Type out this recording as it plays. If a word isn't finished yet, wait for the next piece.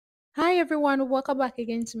Hi everyone, welcome back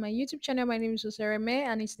again to my YouTube channel. My name is Osereme,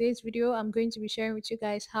 and in today's video I'm going to be sharing with you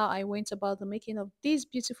guys how I went about the making of this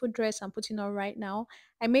beautiful dress I'm putting on right now.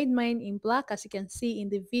 I made mine in black, as you can see in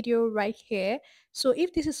the video right here. So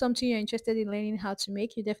if this is something you're interested in learning how to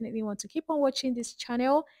make, you definitely want to keep on watching this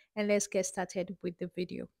channel, and let's get started with the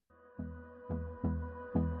video.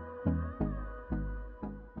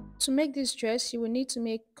 To make this dress, you will need to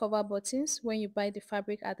make cover buttons when you buy the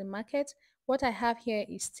fabric at the market. What I have here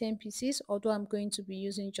is 10 pieces, although I'm going to be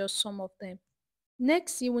using just some of them.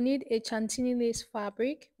 Next, you will need a chantini lace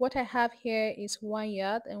fabric. What I have here is 1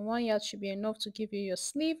 yard, and 1 yard should be enough to give you your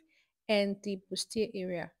sleeve and the bustier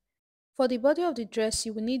area. For the body of the dress,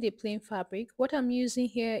 you will need a plain fabric. What I'm using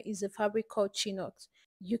here is a fabric called chinox.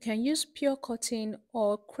 You can use pure cotton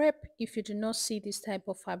or crepe if you do not see this type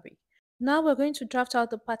of fabric. Now we're going to draft out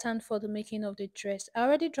the pattern for the making of the dress. I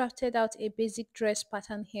already drafted out a basic dress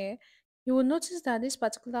pattern here. You will notice that this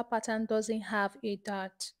particular pattern doesn't have a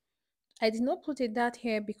dart. I did not put a dart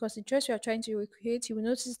here because the dress we are trying to recreate, you will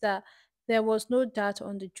notice that there was no dart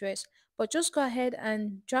on the dress. But just go ahead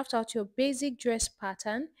and draft out your basic dress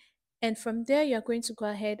pattern, and from there you're going to go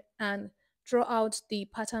ahead and draw out the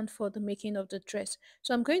pattern for the making of the dress.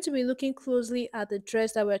 So I'm going to be looking closely at the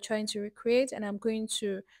dress that we're trying to recreate, and I'm going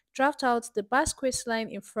to draft out the basque waistline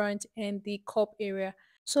in front and the cup area.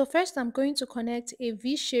 So first I'm going to connect a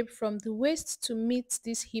V shape from the waist to meet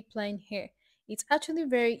this hip line here. It's actually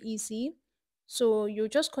very easy. So you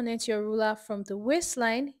just connect your ruler from the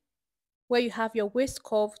waistline where you have your waist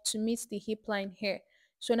curve to meet the hip line here.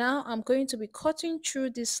 So now I'm going to be cutting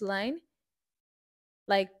through this line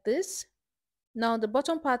like this. Now the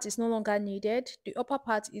bottom part is no longer needed. The upper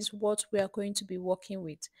part is what we are going to be working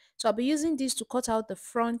with. So I'll be using this to cut out the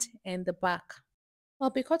front and the back. I'll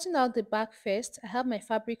be cutting out the back first. I have my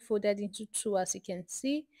fabric folded into two, as you can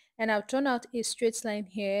see, and I've drawn out a straight line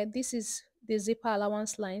here. This is the zipper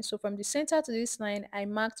allowance line. So from the center to this line, I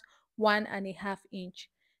marked 1.5 inch.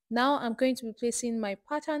 Now I'm going to be placing my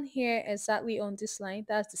pattern here exactly on this line.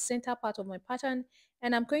 That's the center part of my pattern,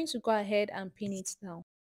 and I'm going to go ahead and pin it down.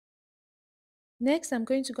 Next, I'm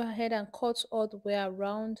going to go ahead and cut all the way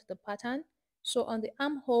around the pattern. So on the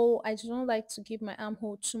armhole, I do not like to give my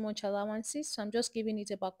armhole too much allowances, so I'm just giving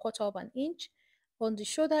it about 1/4 inch. On the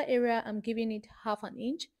shoulder area, I'm giving it 1/2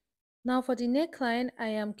 inch. Now for the neckline, I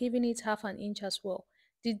am giving it 1/2 inch as well.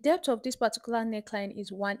 The depth of this particular neckline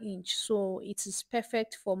is 1 inch, so it is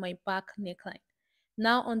perfect for my back neckline.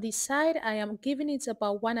 Now on the side, I am giving it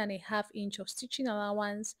about 1.5 inch of stitching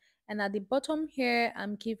allowance, and at the bottom here,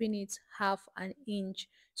 I'm giving it 1/2 inch.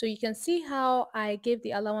 So you can see how I gave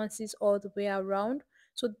the allowances all the way around.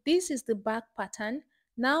 So this is the back pattern.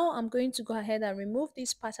 Now I'm going to go ahead and remove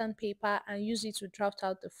this pattern paper and use it to draft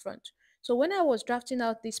out the front. So when I was drafting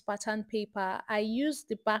out this pattern paper, I used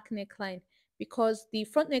the back neckline because the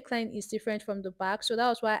front neckline is different from the back. So that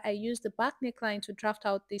was why I used the back neckline to draft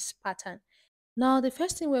out this pattern. Now, the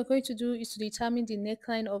first thing we're going to do is to determine the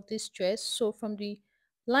neckline of this dress. So from the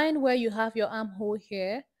line where you have your armhole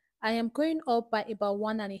here, I am going up by about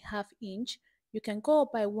 1.5 inch. You can go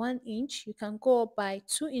up by 1 inch, you can go up by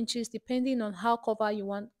 2 inches depending on how covered you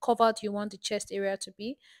want the chest area to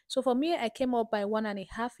be. So for me, I came up by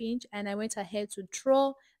 1.5 inch and I went ahead to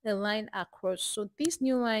draw a line across. So this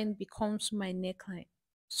new line becomes my neckline.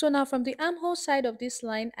 So now from the armhole side of this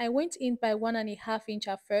line, I went in by 1.5 inch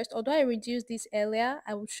at first. Although I reduced this earlier,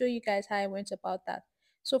 I will show you guys how I went about that.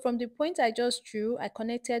 So from the point I just drew, I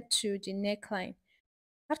connected to the neckline.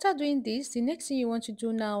 After doing this, the next thing you want to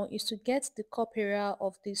do now is to get the cup area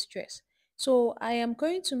of this dress. So I am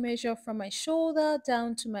going to measure from my shoulder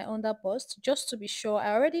down to my under bust just to be sure.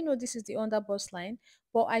 I already know this is the under bust line,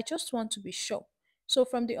 but I just want to be sure. So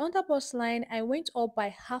from the under bust line, I went up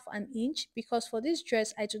by 1/2 inch because for this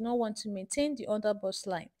dress, I do not want to maintain the under bust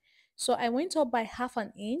line. So I went up by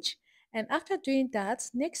 1/2 inch, and after doing that,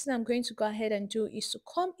 next thing I'm going to go ahead and do is to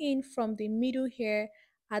come in from the middle here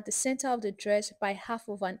at the center of the dress by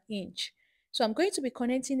 1/2 inch. So I'm going to be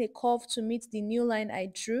connecting a curve to meet the new line I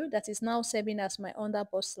drew that is now serving as my under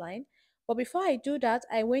bust line. But before I do that,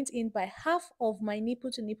 I went in by half of my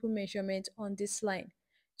nipple to nipple measurement on this line.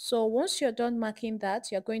 So once you're done marking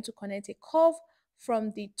that, you're going to connect a curve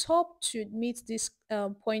from the top to meet this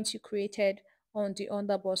point you created on the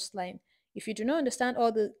under bust line. If you do not understand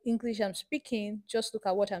all the English I'm speaking, just look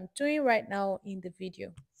at what I'm doing right now in the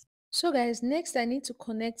video. So guys, next I need to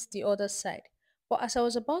connect the other side. But as I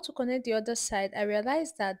was about to connect the other side, I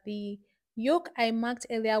realized that the yoke I marked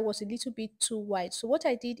earlier was a little bit too wide. So what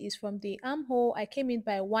I did is from the armhole, I came in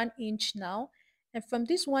by 1 inch now. And from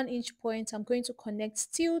this 1 inch point, I'm going to connect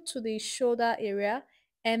still to the shoulder area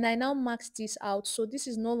and I now marked this out. So this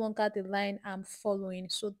is no longer the line I'm following.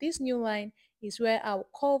 So this new line is where I'll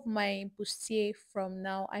curve my bustier from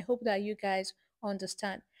now. I hope that you guys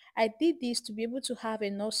understand. I did this to be able to have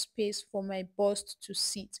enough space for my bust to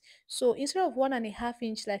sit. So instead of 1.5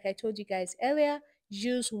 inch like I told you guys earlier,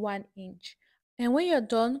 use 1 inch. And when you're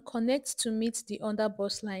done, connect to meet the under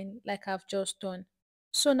bust line like I've just done.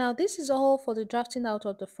 So now this is all for the drafting out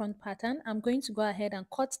of the front pattern. I'm going to go ahead and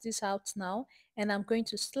cut this out now, and I'm going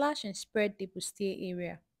to slash and spread the bustier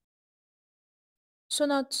area. So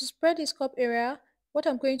now to spread this cup area, what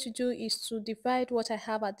I'm going to do is to divide what I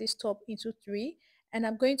have at this top into three, and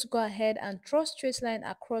I'm going to go ahead and draw straight line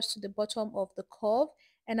across to the bottom of the curve,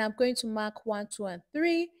 and I'm going to mark 1, 2, and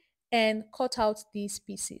 3 and cut out these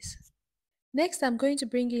pieces. Next, I'm going to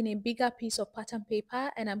bring in a bigger piece of pattern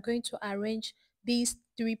paper, and I'm going to arrange these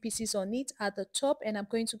three pieces on it at the top, and I'm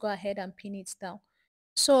going to go ahead and pin it down.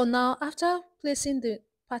 So now after placing the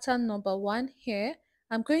pattern number 1 here,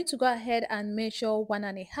 I'm going to go ahead and measure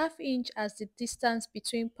 1.5 inch as the distance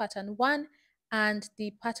between pattern 1 and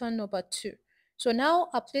the pattern number 2. So now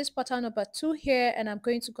I place pattern number 2 here, and I'm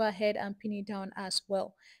going to go ahead and pin it down as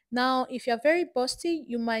well. Now if you're very busty,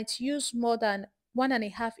 you might use more than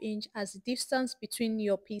 1.5 inch as the distance between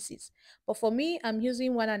your pieces. But for me, I'm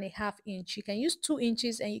using 1.5 inch. You can use 2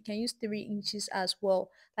 inches and you can use 3 inches as well.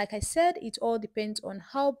 Like I said, it all depends on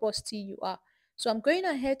how busty you are. So I'm going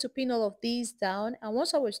ahead to pin all of these down, and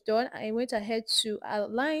once I was done, I went ahead to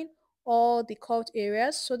align all the curved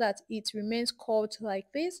areas so that it remains curved like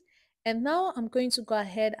this. And now I'm going to go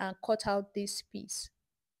ahead and cut out this piece.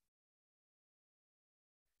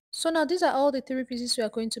 So now these are all the three pieces we are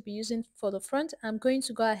going to be using for the front. I'm going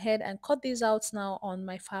to go ahead and cut these out now on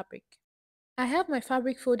my fabric. I have my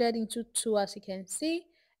fabric folded into two as you can see,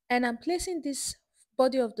 and I'm placing this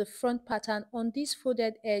body of the front pattern on this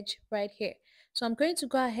folded edge right here. So I'm going to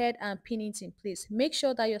go ahead and pin it in place. Make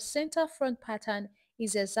sure that your center front pattern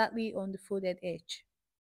is exactly on the folded edge.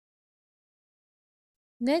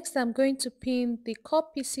 Next, I'm going to pin the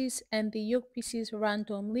cup pieces and the yoke pieces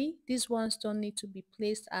randomly. These ones don't need to be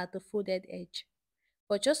placed at the folded edge,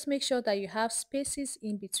 but just make sure that you have spaces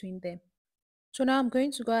in between them. So now I'm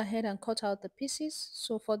going to go ahead and cut out the pieces.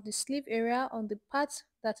 So for the sleeve area, on the part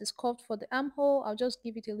that is curved for the armhole, I'll just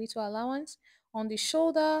give it a little allowance. On the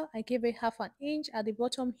shoulder, I gave it 1/2 inch. At the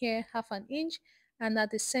bottom here, 1/2 inch. And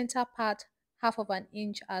at the center part, 1/2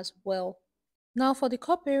 inch as well. Now for the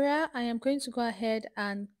cup area, I am going to go ahead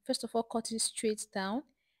and first of all cut it straight down.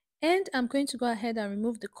 And I'm going to go ahead and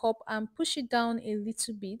remove the cup and push it down a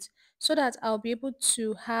little bit so that I'll be able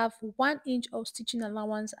to have 1 inch of stitching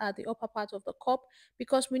allowance at the upper part of the cup,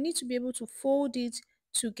 because we need to be able to fold it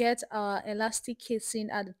to get our elastic casing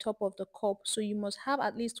at the top of the cup. So you must have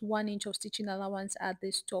at least 1 inch of stitching allowance at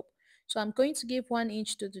this top. So I'm going to give 1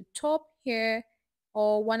 inch to the top here,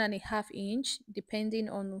 or 1.5 inch depending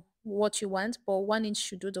on what you want, but 1 inch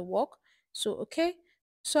should do the work. So okay,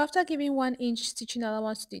 so after giving 1 inch stitching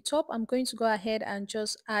allowance to the top, I'm going to go ahead and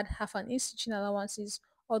just add 1/2 inch stitching allowances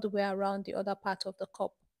all the way around the other part of the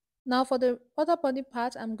cup. Now for the other body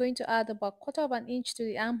part, I'm going to add about 1/4 inch to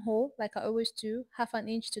the armhole like I always do, 1/2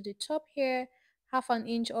 inch to the top here, 1/2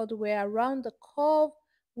 inch all the way around the curve,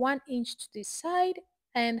 1 inch to the side,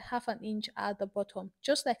 and 1/2 inch at the bottom,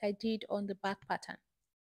 just like I did on the back pattern.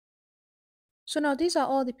 So now these are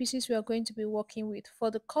all the pieces we are going to be working with. For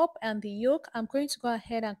the cup and the yoke, I'm going to go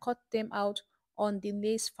ahead and cut them out on the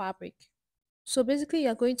lace fabric. So basically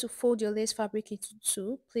you're going to fold your lace fabric into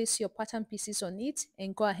two, place your pattern pieces on it,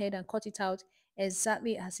 and go ahead and cut it out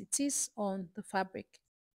exactly as it is on the fabric.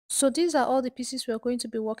 So these are all the pieces we're going to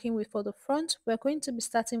be working with for the front. We're going to be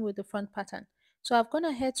starting with the front pattern. So I've gone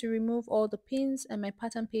ahead to remove all the pins and my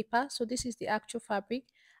pattern paper. So this is the actual fabric.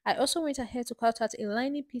 I also went ahead to cut out a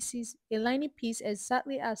lining piece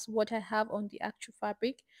exactly as what I have on the actual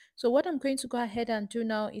fabric. So what I'm going to go ahead and do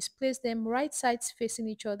now is place them right sides facing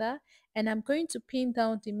each other, and I'm going to pin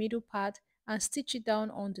down the middle part and stitch it down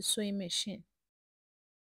on the sewing machine.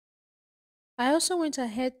 I also went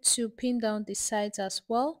ahead to pin down the sides as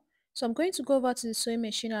well. So I'm going to go over to the sewing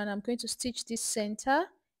machine and I'm going to stitch this center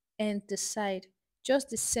and the side, just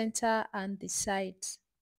the center and the sides.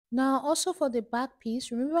 Now also for the back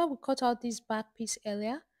piece, remember we cut out this back piece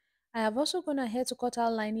earlier. I have also gone ahead to cut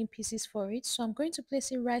out lining pieces for it. So I'm going to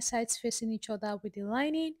place it right sides facing each other with the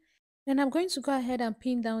lining. Then I'm going to go ahead and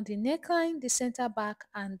pin down the neckline, the center back,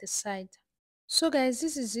 and the side. So guys,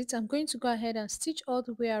 this is it. I'm going to go ahead and stitch all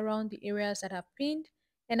the way around the areas that I've pinned,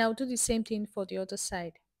 and I'll do the same thing for the other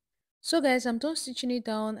side. So guys, I'm done stitching it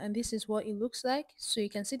down, and this is what it looks like. So you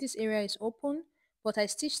can see this area is open, but I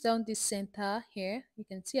stitched down this center here. You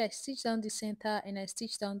can see I stitched down the center and I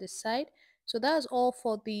stitched down the side. So that's all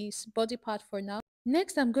for this body part for now.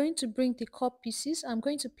 Next, I'm going to bring the cup pieces. I'm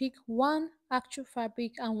going to pick one actual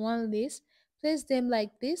fabric and one lace, place them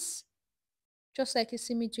like this, just like you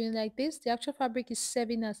see me doing like this. The actual fabric is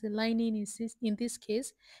serving as the lining in this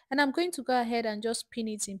case, and I'm going to go ahead and just pin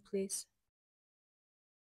it in place.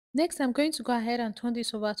 Next, I'm going to go ahead and turn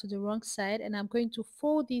this over to the wrong side, and I'm going to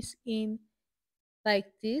fold this in like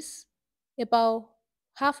this, about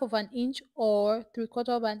half of an inch or 3/4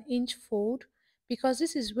 of an inch fold, because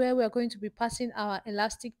this is where we are going to be passing our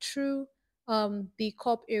elastic through the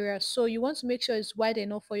cup area. So you want to make sure it's wide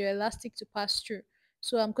enough for your elastic to pass through.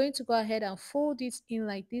 So I'm going to go ahead and fold it in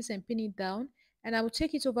like this and pin it down, and I will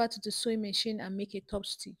take it over to the sewing machine and make a top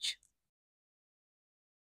stitch.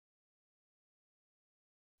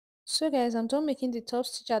 So guys, I'm done making the top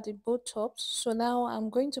stitch at the both tops. So now I'm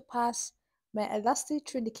going to pass my elastic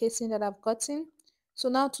through the casing that I've gotten. So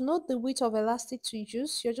now to know the width of elastic to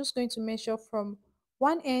use, you're just going to measure from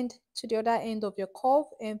one end to the other end of your curve,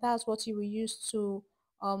 and that's what you will use to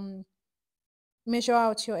um, measure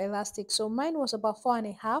out your elastic. So mine was about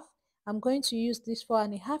 4.5. I'm going to use this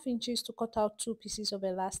 4.5 inches to cut out 2 pieces of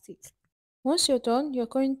elastic. Once you're done, you're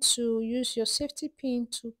going to use your safety pin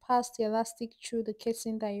to pass the elastic through the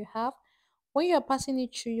casing that you have. When you're passing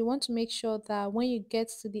it through, you want to make sure that when you get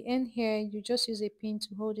to the end here, you just use a pin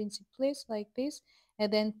to hold it into place like this,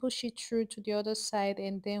 and then push it through to the other side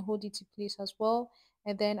and then hold it in place as well.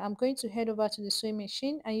 And then I'm going to head over to the sewing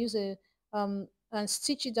machine and use a and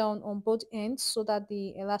stitch it down on both ends so that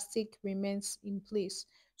the elastic remains in place.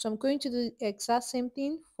 So I'm going to do the exact same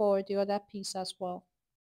thing for the other piece as well.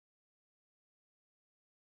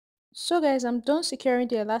 So guys, I'm done securing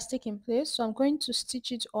the elastic in place. So I'm going to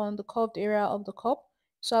stitch it on the curved area of the cup.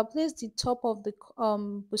 So I'll place the top of the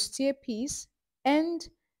bustier piece and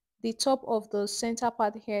the top of the center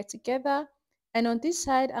part here together. And on this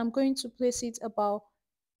side, I'm going to place it about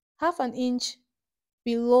half an inch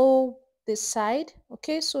below the side.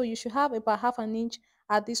 Okay, so you should have about half an inch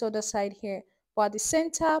at this other side here, but at the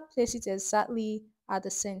center, place it exactly at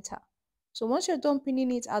the center. So once you're done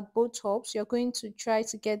pinning it at both tops, you're going to try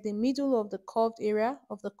to get the middle of the curved area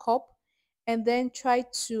of the cup, and then try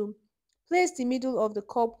to place the middle of the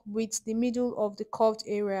cup with the middle of the curved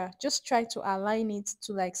area. Just try to align it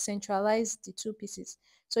to like centralize the 2 pieces.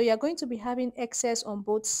 So you're going to be having excess on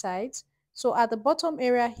both sides. So at the bottom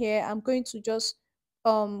area here, I'm going to just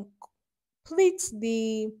um pleat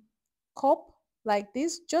the cup like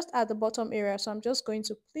this just at the bottom area. So I'm just going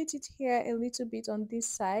to pleat it here a little bit on this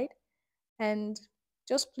side, and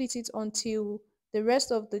just pleat it until the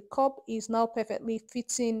rest of the cup is now perfectly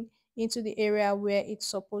fitting into the area where it's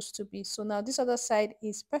supposed to be. So now this other side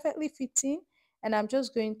is perfectly fitting, and I'm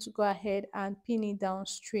just going to go ahead and pin it down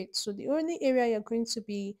straight. So the only area you're going to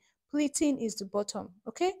be pleating is the bottom.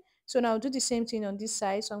 Okay, so now I'll do the same thing on this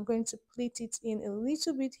side. So I'm going to pleat it in a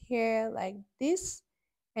little bit here like this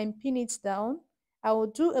and pin it down. I will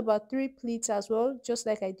do about 3 pleats as well, just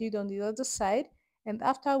like I did on the other side, and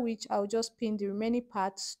after which I'll just pin the remaining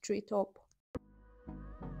part straight up.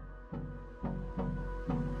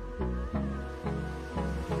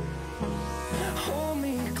 Hold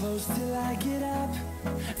me close till I get up.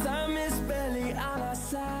 Time is barely on our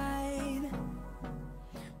side.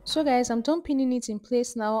 So guys, I'm done pinning it in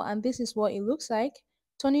place now, and this is what it looks like.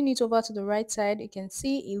 Turning it over to the right side, you can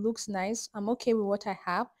see it looks nice. I'm okay with what I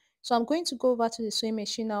have. So I'm going to go over to the sewing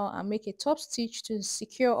machine now and make a top stitch to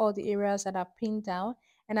secure all the areas that are pinned down,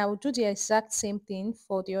 and I will do the exact same thing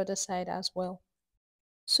for the other side as well.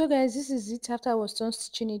 So guys, this is it. After I was done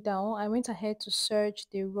stitching it down, I went ahead to serge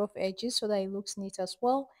the rough edges so that it looks neat as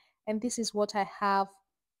well, and this is what I have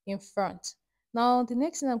in front. Now the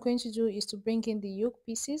next thing I'm going to do is to bring in the yoke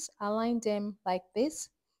pieces, align them like this,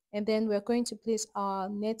 and then we're going to place our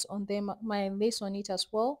net on them, my lace on it as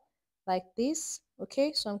well, like this.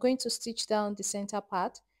 Okay, so I'm going to stitch down the center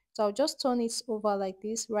part. So I'll just turn it over like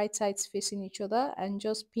this, right sides facing each other, and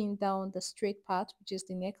just pin down the straight part, which is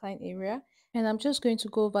the neckline area, and I'm just going to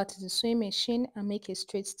go over to the sewing machine and make a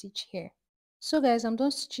straight stitch here. So guys, I'm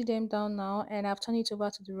done stitching them down now, and I've turned it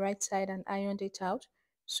over to the right side and ironed it out.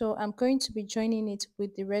 So I'm going to be joining it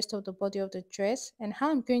with the rest of the body of the dress, and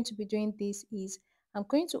how I'm going to be doing this is I'm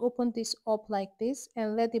going to open this up like this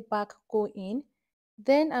and let the back go in.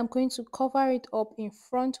 Then I'm going to cover it up in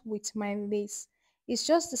front with my lace. It's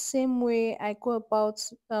just the same way I go about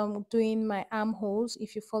doing my armholes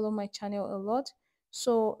if you follow my channel a lot.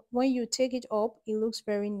 So when you take it up, it looks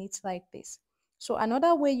very neat like this. So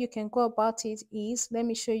another way you can go about it is, let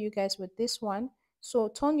me show you guys with this one. So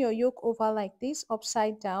turn your yoke over like this,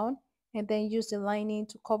 upside down, and then use the lining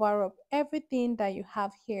to cover up everything that you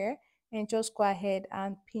have here and just go ahead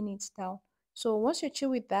and pin it down. So once you're chill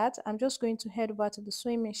with that, I'm just going to head over to the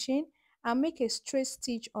sewing machine and make a straight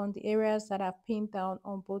stitch on the areas that I've pinned down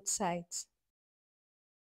on both sides.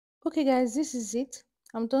 Okay guys, this is it.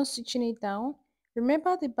 I'm done stitching it down.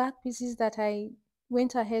 Remember the back pieces that I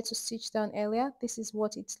went ahead to stitch down earlier? This is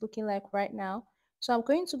what it's looking like right now. So I'm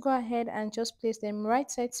going to go ahead and just place them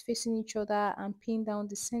right sides facing each other and pin down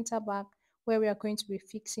the center back where we are going to be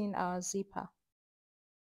fixing our zipper.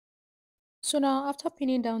 So now after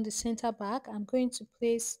pinning down the center back, I'm going to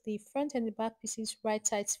place the front and the back pieces right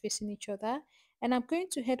sides facing each other, and I'm going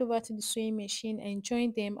to head over to the sewing machine and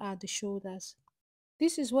join them at the shoulders.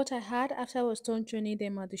 This is what I had after I was done joining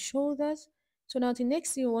them at the shoulders. So now the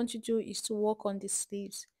next thing you want to do is to work on the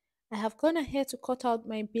sleeves. I have gone ahead to cut out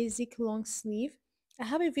my basic long sleeve. I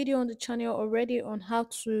have a video on the channel already on how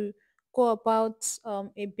to go about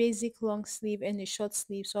a basic long sleeve and a short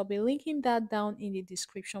sleeve. So I'll be linking that down in the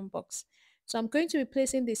description box. So I'm going to be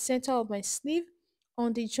placing the center of my sleeve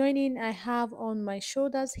on the joining I have on my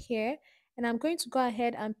shoulders here, and I'm going to go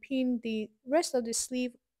ahead and pin the rest of the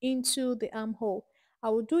sleeve into the armhole. I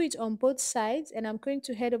will do it on both sides, and I'm going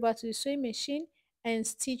to head over to the sewing machine and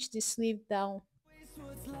stitch the sleeve down. Waste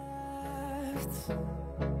what's left.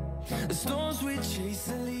 The storms we chase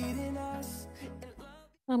are leading us.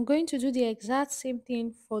 I'm going to do the exact same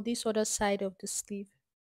thing for this other side of the sleeve.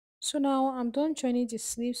 So now I'm done joining the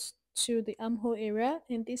sleeves to the armhole area,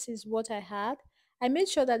 and this is what I had. I made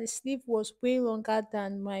sure that the sleeve was way longer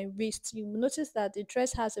than my wrist. You will notice that the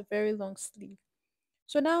dress has a very long sleeve.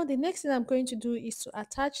 So now the next thing I'm going to do is to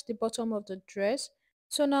attach the bottom of the dress.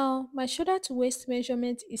 So now my shoulder to waist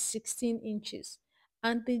measurement is 16 inches,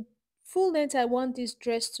 and the full length I want this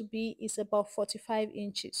dress to be is about 45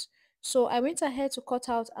 inches. So I went ahead to cut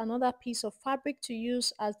out another piece of fabric to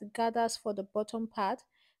use as the gathers for the bottom part.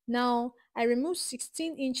 Now I removed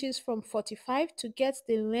 16 inches from 45 to get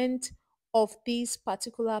the length of this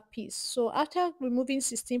particular piece. So after removing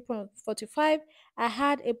 16.45, I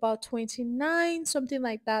had about 29, something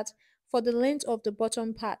like that, for the length of the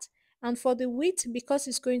bottom part. And for the width, because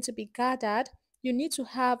it's going to be gathered, you need to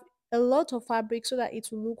have a lot of fabric so that it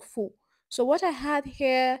will look full. So what I had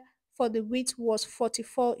here for the width was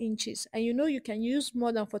 44 inches. And you know you can use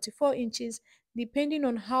more than 44 inches depending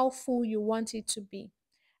on how full you want it to be.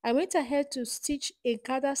 I went ahead to stitch a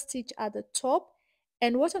gather stitch at the top,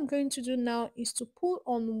 and what I'm going to do now is to pull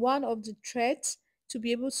on one of the threads to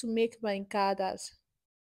be able to make my gathers.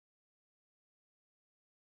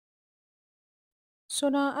 So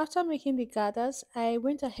now after making the gathers, I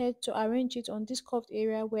went ahead to arrange it on this curved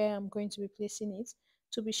area where I'm going to be placing it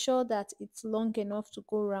to be sure that it's long enough to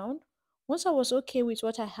go around. Once I was okay with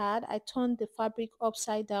what I had, I turned the fabric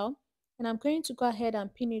upside down, and I'm going to go ahead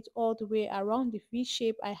and pin it all the way around the V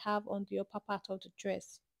shape I have on the upper part of the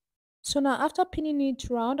dress. So now after pinning it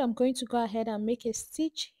round, I'm going to go ahead and make a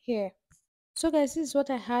stitch here. So guys, this is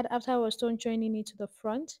what I had after I was done joining it to the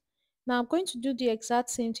front. Now I'm going to do the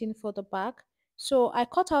exact same thing for the back. So I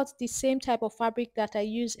cut out the same type of fabric that I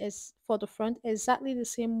use as for the front, exactly the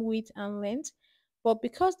same width and length. But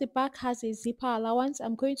because the back has a zipper allowance,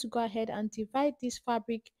 I'm going to go ahead and divide this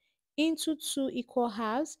fabric into two equal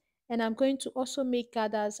halves, and I'm going to also make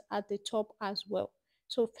gathers at the top as well.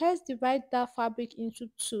 So first divide that fabric into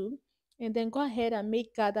two, and then go ahead and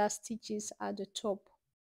make gather stitches at the top.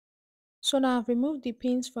 So now I've removed the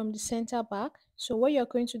pins from the center back. So what you're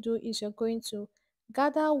going to do is you're going to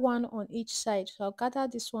gather one on each side. So I'll gather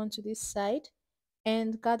this one to this side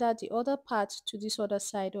and gather the other part to this other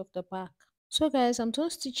side of the back. So guys, I'm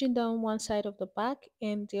just stitching down one side of the back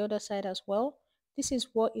and the other side as well. This is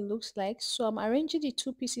what it looks like. So I'm arranging the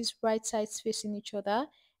two pieces right sides facing each other,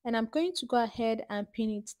 and I'm going to go ahead and pin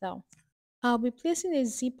it down. I'll be placing a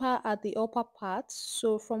zipper at the upper part.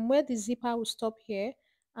 So from where the zipper will stop here,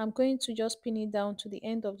 I'm going to just pin it down to the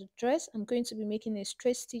end of the dress. I'm going to be making a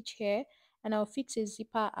straight stitch here, and I'll fix a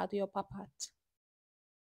zipper at the upper part.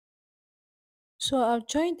 So I'll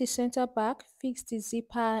join the center back, fix the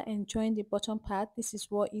zipper, and join the bottom part. This is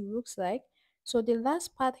what it looks like. So the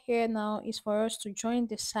last part here now is for us to join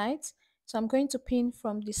the sides. So I'm going to pin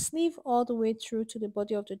from the sleeve all the way through to the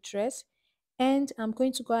body of the dress, and I'm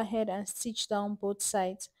going to go ahead and stitch down both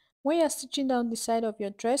sides. When you're stitching down the side of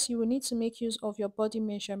your dress, you will need to make use of your body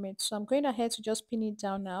measurement. So I'm going ahead to just pin it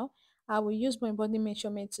down now. I will use my body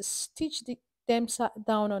measurement to stitch them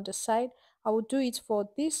down on the side. I will do it for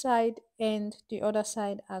this side and the other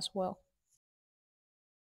side as well.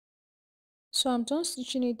 So I'm done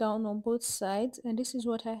stitching it down on both sides, and this is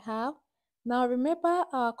what I have. Now remember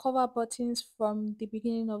our cover buttons from the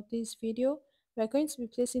beginning of this video. We are going to be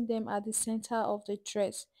placing them at the center of the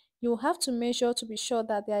dress. You will have to measure to be sure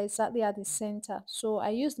that they are exactly at the center. So I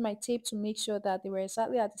used my tape to make sure that they were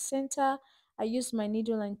exactly at the center. I used my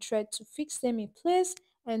needle and thread to fix them in place,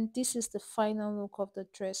 and this is the final look of the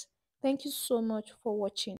dress. Thank you so much for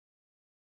watching.